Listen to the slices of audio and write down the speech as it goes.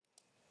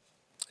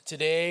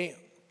Today,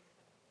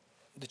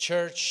 the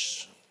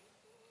church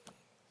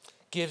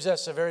gives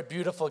us a very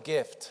beautiful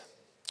gift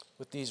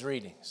with these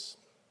readings.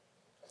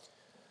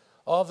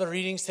 All of the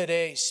readings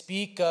today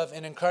speak of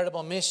an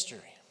incredible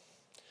mystery,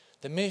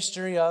 the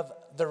mystery of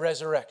the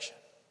resurrection.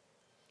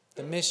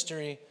 The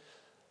mystery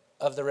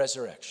of the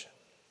resurrection.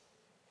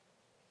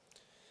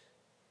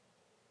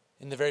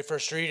 In the very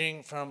first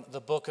reading from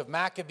the book of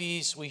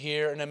Maccabees, we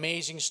hear an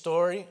amazing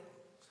story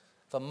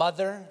of a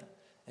mother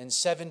and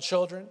 7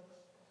 children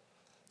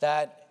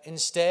that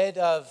instead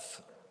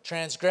of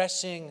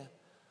transgressing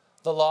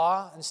the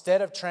law,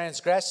 instead of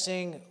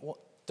transgressing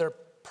their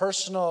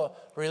personal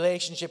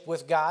relationship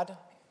with God,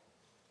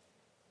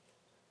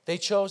 they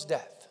chose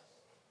death.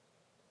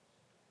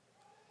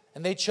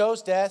 And they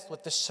chose death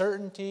with the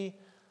certainty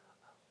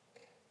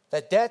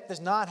that death does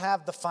not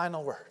have the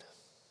final word.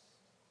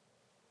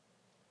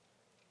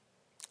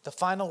 The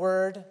final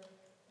word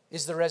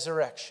is the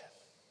resurrection.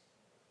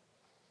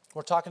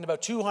 We're talking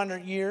about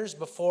 200 years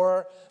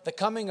before the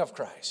coming of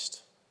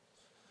Christ,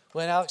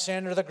 when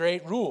Alexander the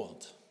Great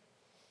ruled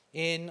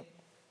in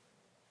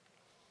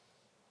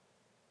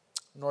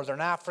northern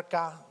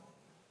Africa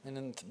and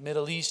in the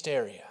Middle East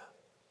area.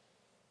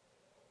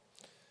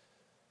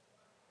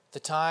 The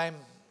time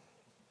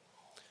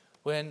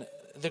when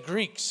the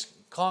Greeks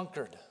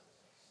conquered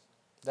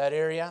that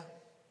area,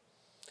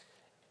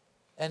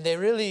 and they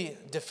really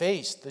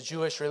defaced the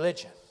Jewish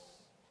religion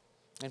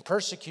and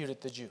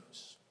persecuted the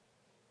Jews.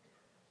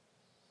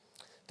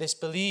 This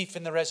belief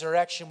in the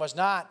resurrection was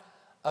not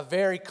a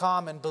very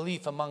common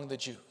belief among the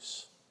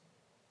Jews.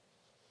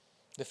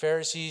 The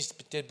Pharisees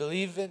did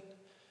believe it,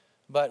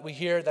 but we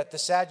hear that the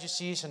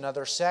Sadducees,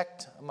 another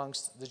sect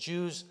amongst the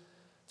Jews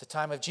at the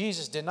time of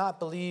Jesus, did not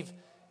believe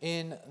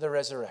in the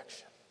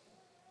resurrection.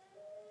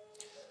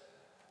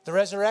 The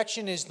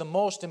resurrection is the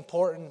most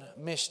important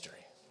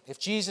mystery. If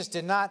Jesus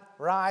did not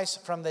rise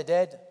from the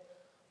dead,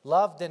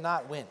 love did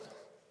not win.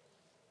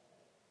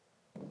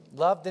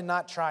 Love did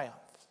not triumph.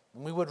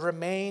 And we would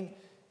remain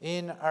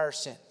in our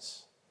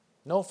sins.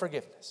 No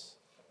forgiveness.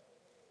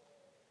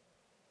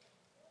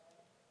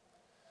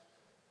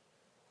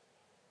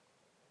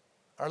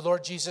 Our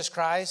Lord Jesus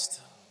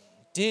Christ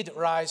did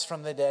rise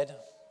from the dead.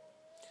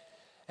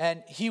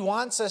 And He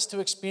wants us to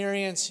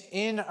experience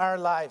in our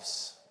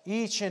lives,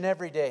 each and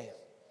every day,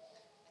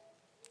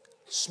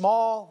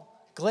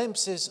 small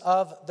glimpses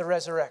of the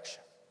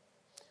resurrection.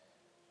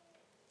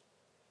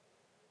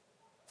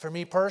 For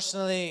me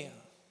personally,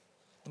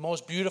 the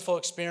most beautiful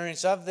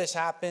experience of this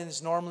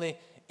happens normally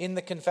in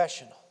the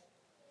confessional.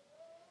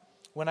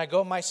 When I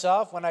go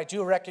myself, when I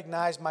do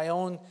recognize my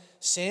own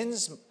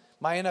sins,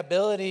 my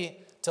inability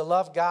to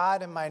love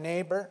God and my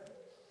neighbor,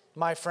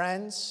 my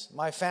friends,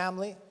 my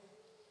family,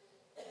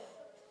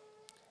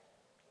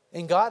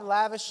 and God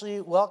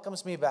lavishly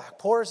welcomes me back,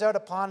 pours out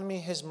upon me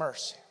His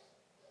mercy.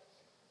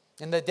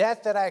 And the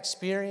death that I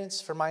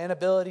experience for my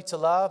inability to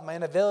love, my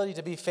inability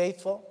to be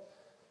faithful,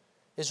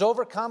 is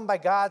overcome by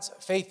God's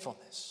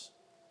faithfulness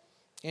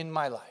in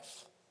my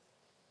life.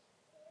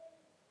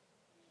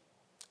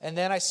 And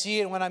then I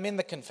see it when I'm in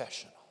the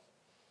confessional.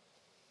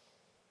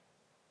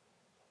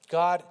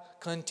 God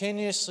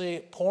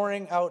continuously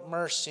pouring out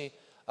mercy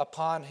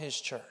upon His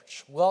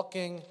church,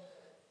 welcoming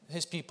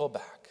His people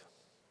back.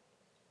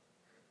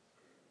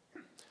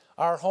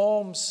 Our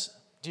homes,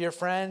 dear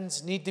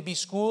friends, need to be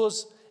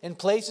schools and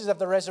places of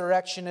the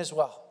resurrection as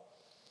well.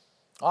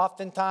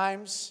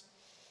 Oftentimes,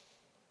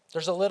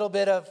 there's a little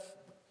bit of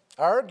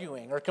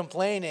arguing or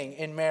complaining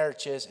in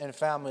marriages and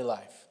family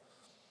life.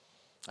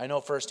 I know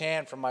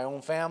firsthand from my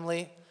own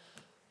family,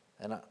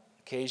 and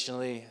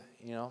occasionally,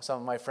 some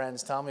of my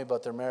friends tell me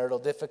about their marital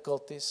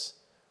difficulties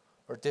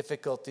or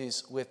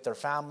difficulties with their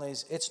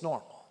families. It's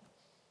normal.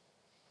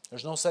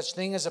 There's no such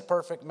thing as a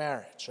perfect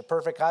marriage, a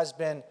perfect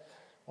husband,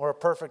 or a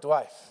perfect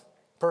wife,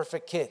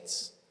 perfect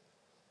kids.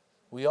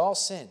 We all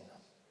sin.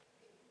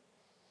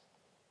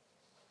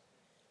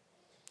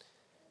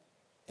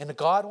 And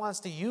God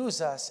wants to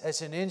use us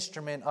as an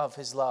instrument of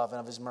His love and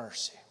of His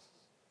mercy.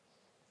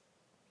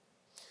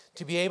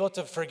 To be able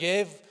to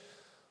forgive,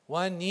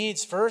 one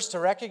needs first to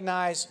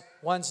recognize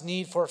one's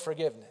need for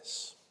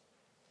forgiveness.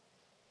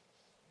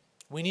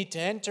 We need to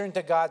enter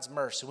into God's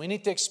mercy. We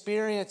need to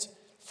experience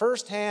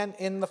firsthand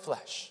in the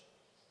flesh.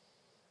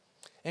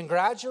 And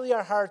gradually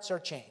our hearts are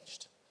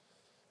changed.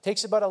 It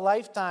takes about a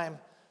lifetime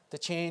to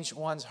change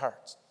one's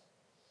heart.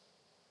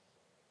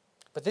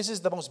 But this is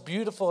the most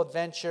beautiful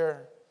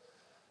adventure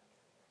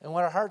and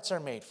what our hearts are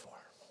made for.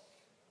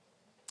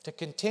 To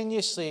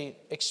continuously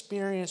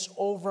experience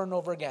over and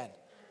over again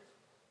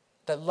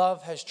that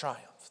love has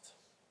triumphed.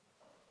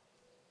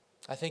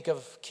 I think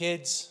of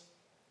kids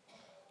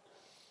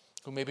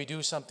who maybe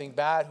do something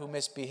bad, who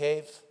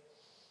misbehave,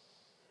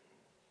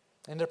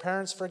 and their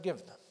parents forgive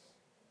them.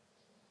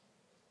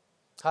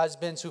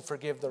 Husbands who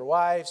forgive their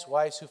wives,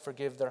 wives who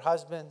forgive their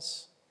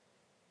husbands.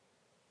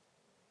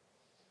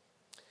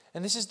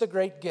 And this is the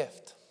great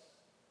gift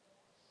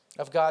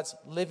of God's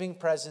living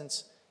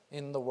presence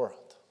in the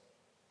world.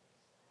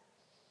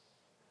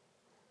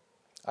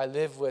 I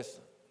live with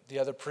the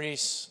other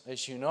priests,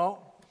 as you know,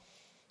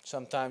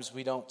 Sometimes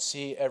we don't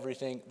see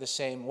everything the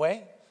same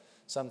way.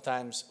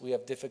 Sometimes we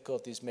have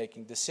difficulties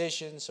making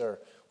decisions, or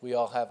we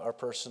all have our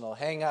personal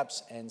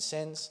hang-ups and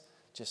sins,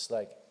 just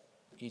like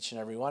each and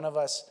every one of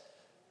us.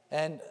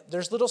 And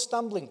there's little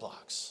stumbling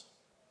blocks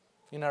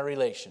in our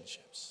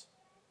relationships.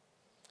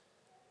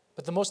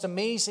 But the most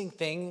amazing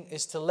thing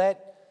is to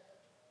let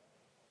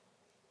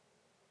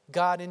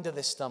God into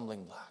this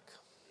stumbling block,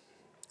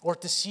 or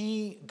to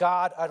see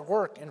God at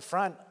work in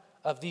front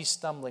of these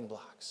stumbling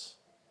blocks.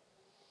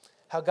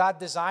 How God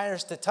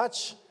desires to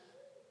touch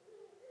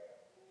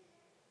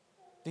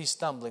these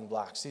stumbling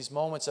blocks, these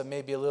moments of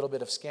maybe a little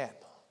bit of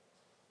scandal.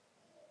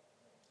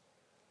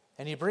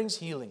 And He brings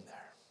healing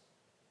there.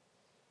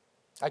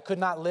 I could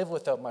not live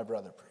without my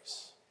brother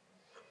priests.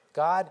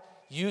 God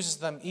uses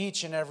them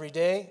each and every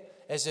day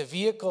as a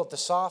vehicle to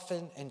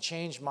soften and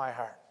change my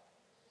heart.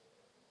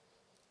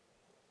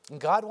 And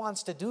God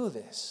wants to do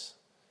this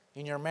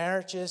in your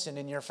marriages and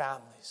in your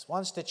families.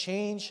 Wants to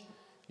change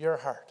your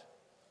heart.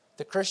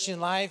 The Christian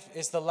life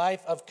is the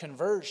life of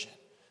conversion,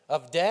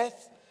 of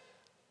death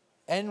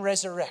and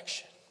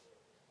resurrection.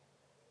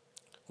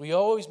 We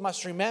always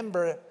must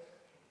remember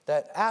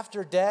that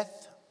after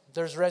death,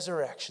 there's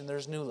resurrection,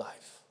 there's new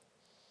life.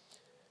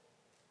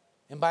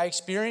 And by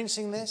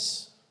experiencing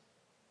this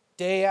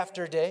day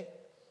after day,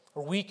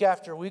 or week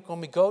after week, when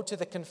we go to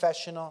the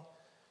confessional,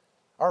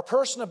 our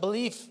personal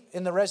belief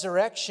in the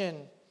resurrection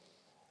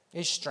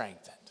is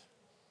strengthened.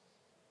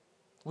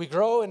 We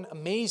grow in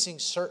amazing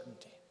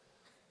certainty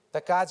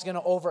that God's going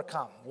to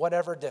overcome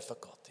whatever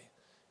difficulty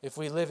if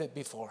we live it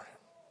before Him.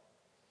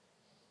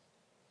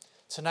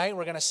 Tonight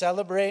we're going to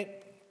celebrate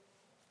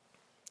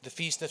the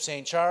Feast of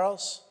St.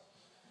 Charles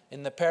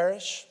in the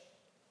parish.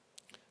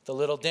 The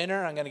little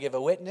dinner, I'm going to give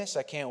a witness.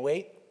 I can't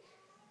wait.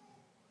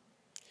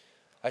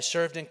 I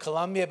served in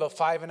Colombia about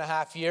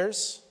 5.5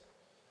 years.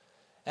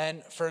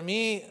 And for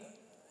me,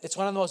 it's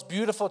one of the most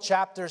beautiful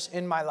chapters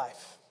in my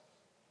life.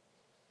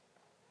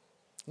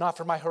 Not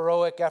for my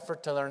heroic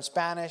effort to learn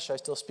Spanish. I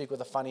still speak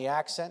with a funny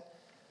accent.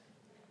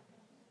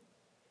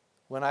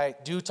 When I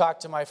do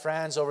talk to my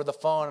friends over the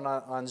phone and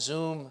on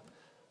Zoom,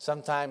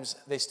 sometimes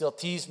they still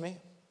tease me.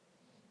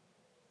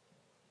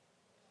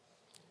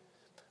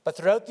 But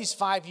throughout these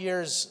 5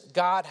 years,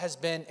 God has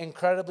been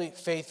incredibly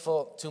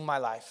faithful to my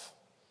life.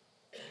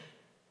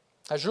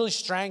 Has really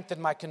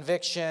strengthened my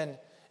conviction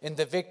in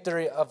the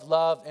victory of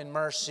love and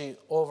mercy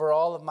over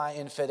all of my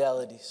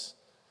infidelities,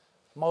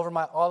 over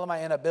all of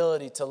my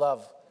inability to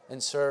love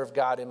and serve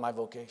God in my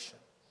vocation.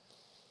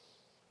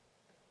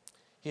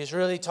 He has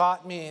really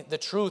taught me the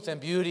truth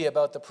and beauty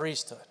about the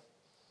priesthood,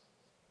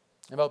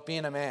 about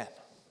being a man,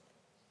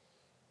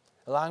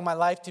 allowing my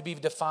life to be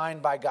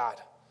defined by God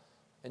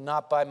and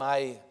not by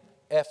my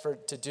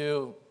effort to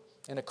do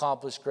and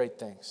accomplish great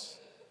things.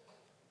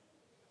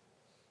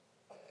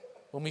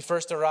 When we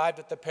first arrived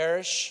at the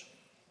parish,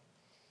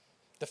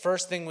 the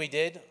first thing we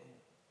did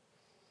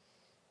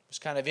was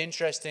kind of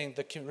interesting.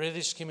 The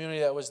religious community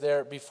that was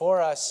there before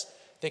us,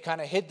 they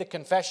kind of hid the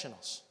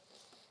confessionals.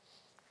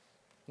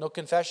 No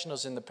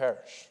confessionals in the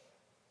parish.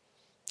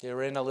 They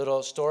were in a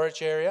little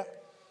storage area.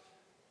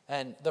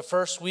 And the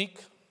first thing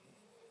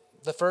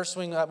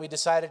that we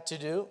decided to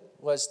do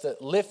was to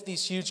lift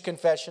these huge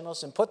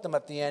confessionals and put them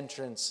at the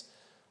entrance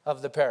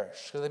of the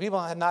parish. Because the people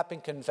had not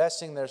been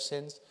confessing their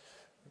sins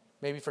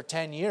maybe for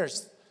 10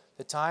 years,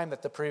 the time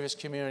that the previous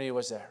community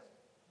was there.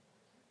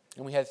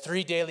 And we had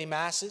 3 daily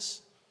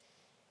masses,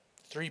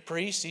 3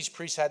 priests. Each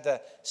priest had to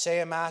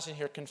say a mass and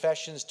hear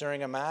confessions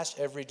during a mass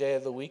every day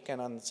of the week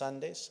and on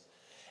Sundays.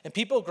 And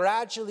people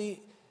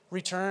gradually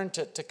returned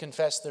to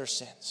confess their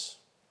sins.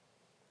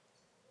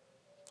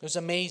 It was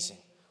amazing.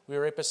 We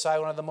were right beside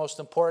one of the most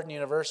important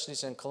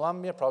universities in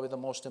Colombia, probably the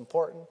most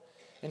important.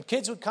 And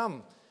kids would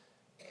come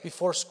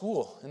before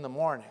school in the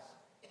morning,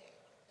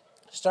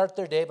 start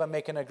their day by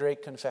making a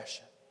great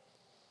confession.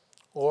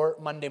 Or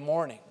Monday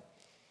morning,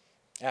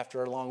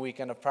 after a long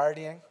weekend of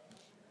partying.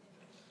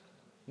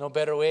 No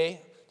better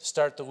way to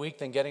start the week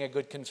than getting a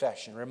good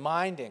confession,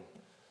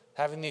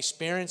 having the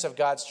experience of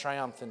God's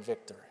triumphant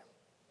victory.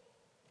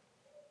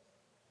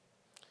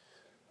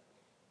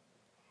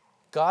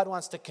 God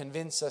wants to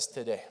convince us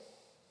today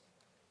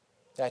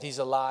that He's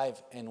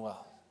alive and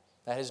well,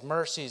 that His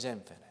mercy is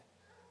infinite,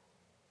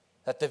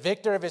 that the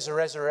victor of His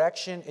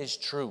resurrection is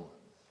true.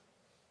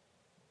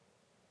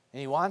 And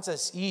He wants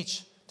us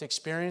each to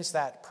experience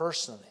that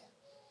personally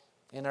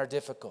in our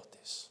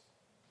difficulties.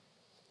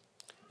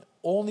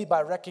 Only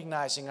by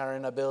recognizing our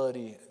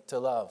inability to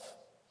love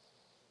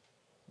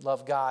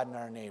God and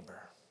our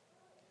neighbor,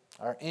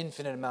 our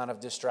infinite amount of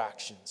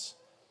distractions,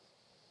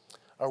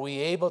 are we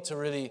able to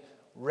really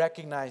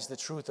recognize the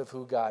truth of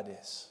who God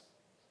is.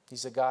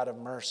 He's a God of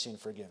mercy and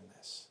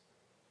forgiveness.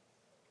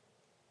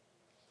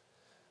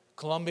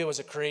 Colombia was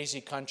a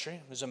crazy country.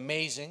 It was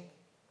amazing,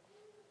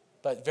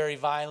 but very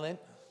violent.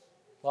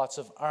 Lots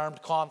of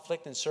armed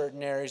conflict in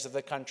certain areas of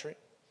the country.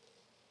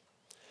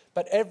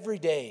 But every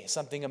day,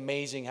 something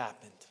amazing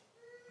happened.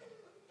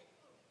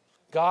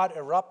 God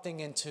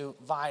erupting into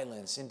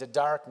violence, into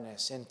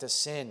darkness, into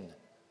sin,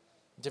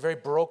 into very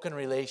broken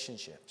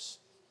relationships.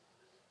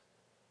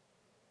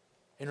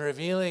 in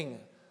revealing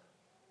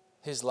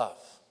his love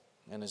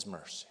and his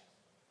mercy.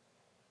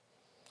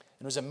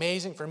 It was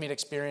amazing for me to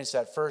experience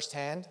that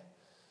firsthand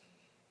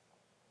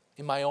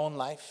in my own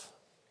life,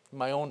 in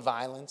my own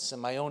violence, in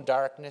my own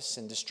darkness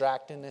and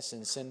distractedness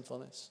and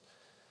sinfulness.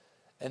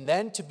 And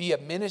then to be a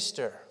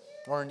minister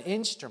or an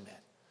instrument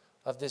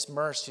of this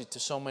mercy to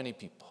so many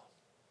people.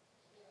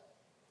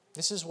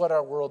 This is what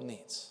our world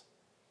needs.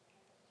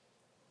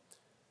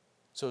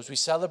 So as we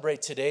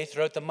celebrate today,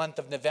 throughout the month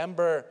of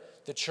November,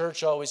 the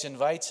church always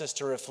invites us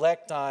to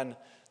reflect on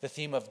the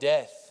theme of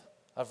death,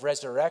 of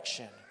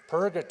resurrection,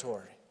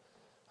 purgatory,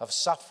 of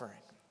suffering.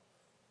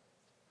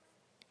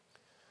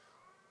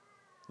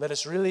 Let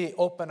us really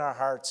open our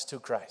hearts to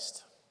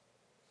Christ.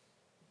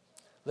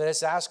 Let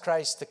us ask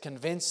Christ to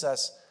convince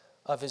us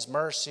of his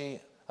mercy,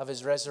 of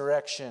his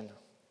resurrection.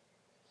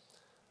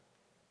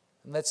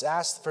 And let's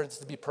ask for it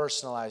to be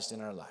personalized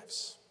in our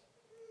lives.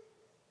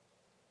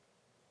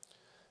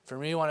 For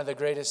me, one of the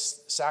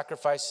greatest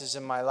sacrifices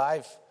in my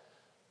life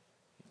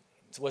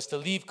was to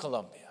leave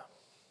Colombia.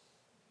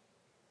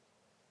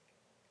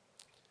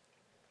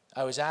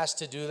 I was asked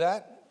to do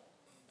that,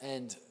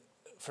 and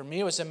for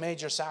me it was a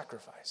major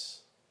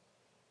sacrifice.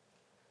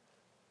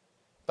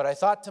 But I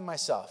thought to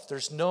myself,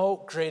 there's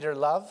no greater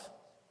love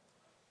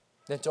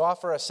than to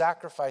offer a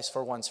sacrifice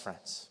for one's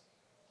friends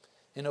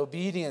in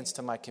obedience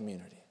to my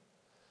community.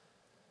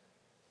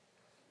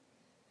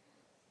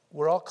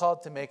 We're all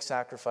called to make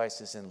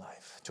sacrifices in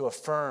life, to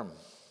affirm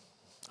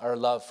our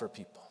love for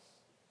people.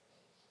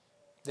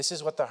 This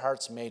is what the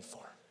heart's made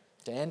for,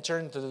 to enter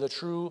into the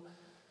true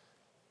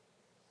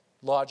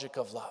logic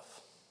of love.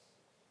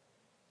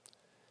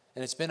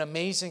 And it's been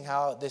amazing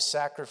how this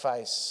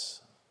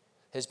sacrifice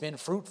has been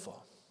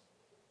fruitful.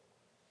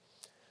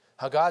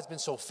 How God's been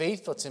so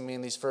faithful to me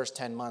in these first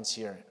 10 months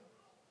here,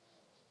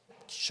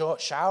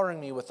 showering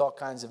me with all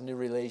kinds of new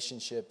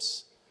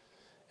relationships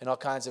and all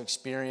kinds of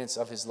experience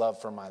of his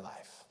love for my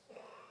life.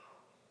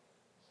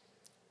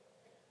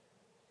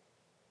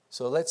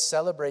 So let's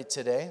celebrate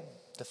today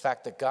the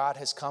fact that God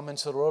has come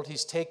into the world.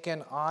 He's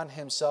taken on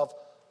himself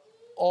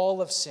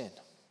all of sin,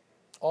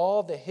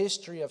 all the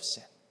history of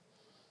sin.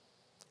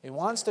 He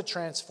wants to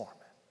transform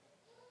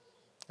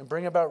it and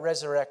bring about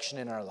resurrection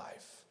in our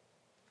life.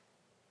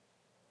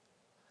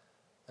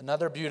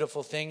 Another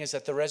beautiful thing is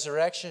that the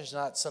resurrection is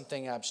not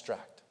something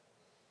abstract.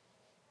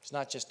 It's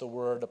not just a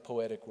word, a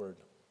poetic word.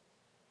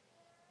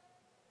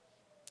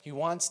 He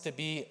wants to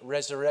be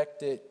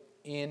resurrected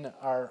in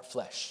our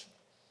flesh,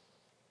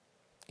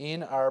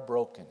 in our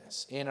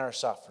brokenness, in our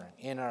suffering,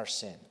 in our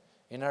sin,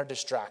 in our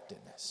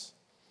distractedness.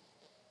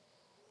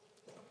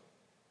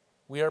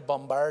 We are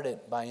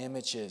bombarded by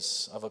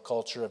images of a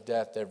culture of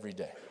death every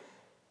day.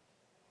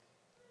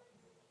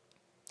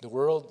 The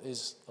world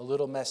is a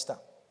little messed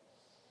up.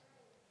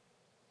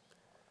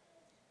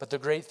 But the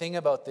great thing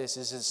about this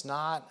is it's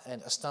not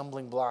a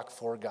stumbling block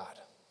for God.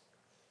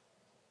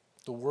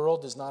 The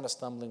world is not a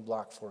stumbling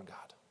block for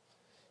God.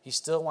 He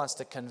still wants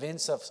to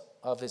convince us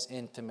of his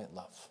intimate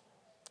love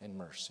and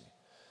mercy.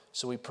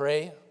 So we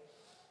pray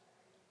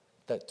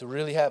that to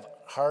really have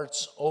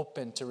hearts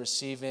open to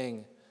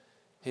receiving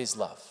his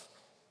love.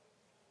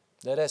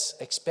 Let us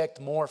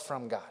expect more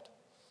from God.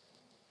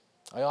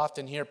 I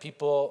often hear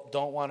people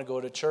don't want to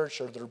go to church,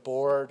 or they're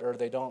bored, or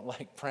they don't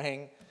like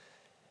praying.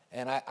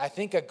 And I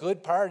think a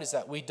good part is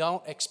that we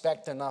don't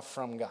expect enough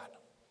from God.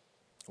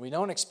 We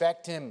don't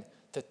expect him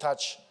to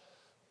touch,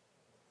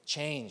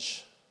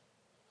 change,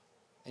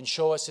 and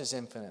show us his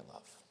infinite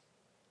love.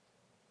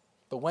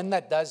 But when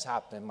that does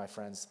happen, my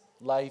friends,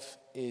 life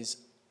is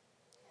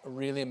a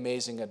really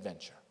amazing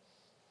adventure.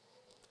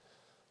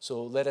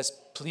 So let us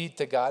plead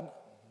to God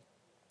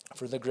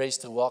for the grace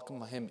to welcome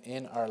him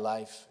in our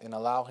life and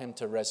allow him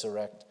to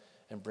resurrect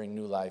and bring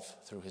new life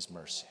through his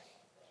mercy.